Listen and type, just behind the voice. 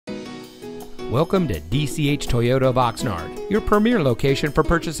Welcome to DCH Toyota of Oxnard, your premier location for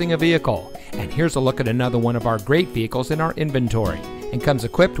purchasing a vehicle. And here's a look at another one of our great vehicles in our inventory, and comes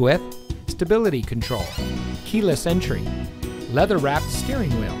equipped with stability control, keyless entry, leather-wrapped steering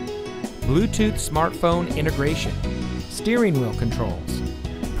wheel, Bluetooth smartphone integration, steering wheel controls,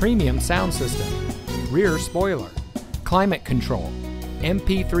 premium sound system, rear spoiler, climate control,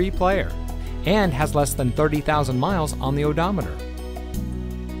 MP3 player, and has less than 30,000 miles on the odometer.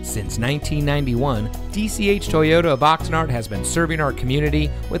 Since 1991, DCH Toyota of Oxnard has been serving our community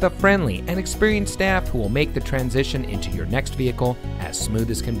with a friendly and experienced staff who will make the transition into your next vehicle as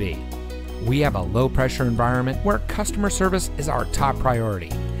smooth as can be. We have a low-pressure environment where customer service is our top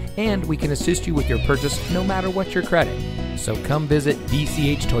priority, and we can assist you with your purchase no matter what your credit. So come visit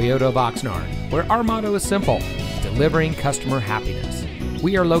DCH Toyota of Oxnard, where our motto is simple: delivering customer happiness.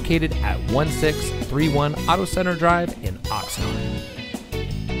 We are located at 1631 Auto Center Drive in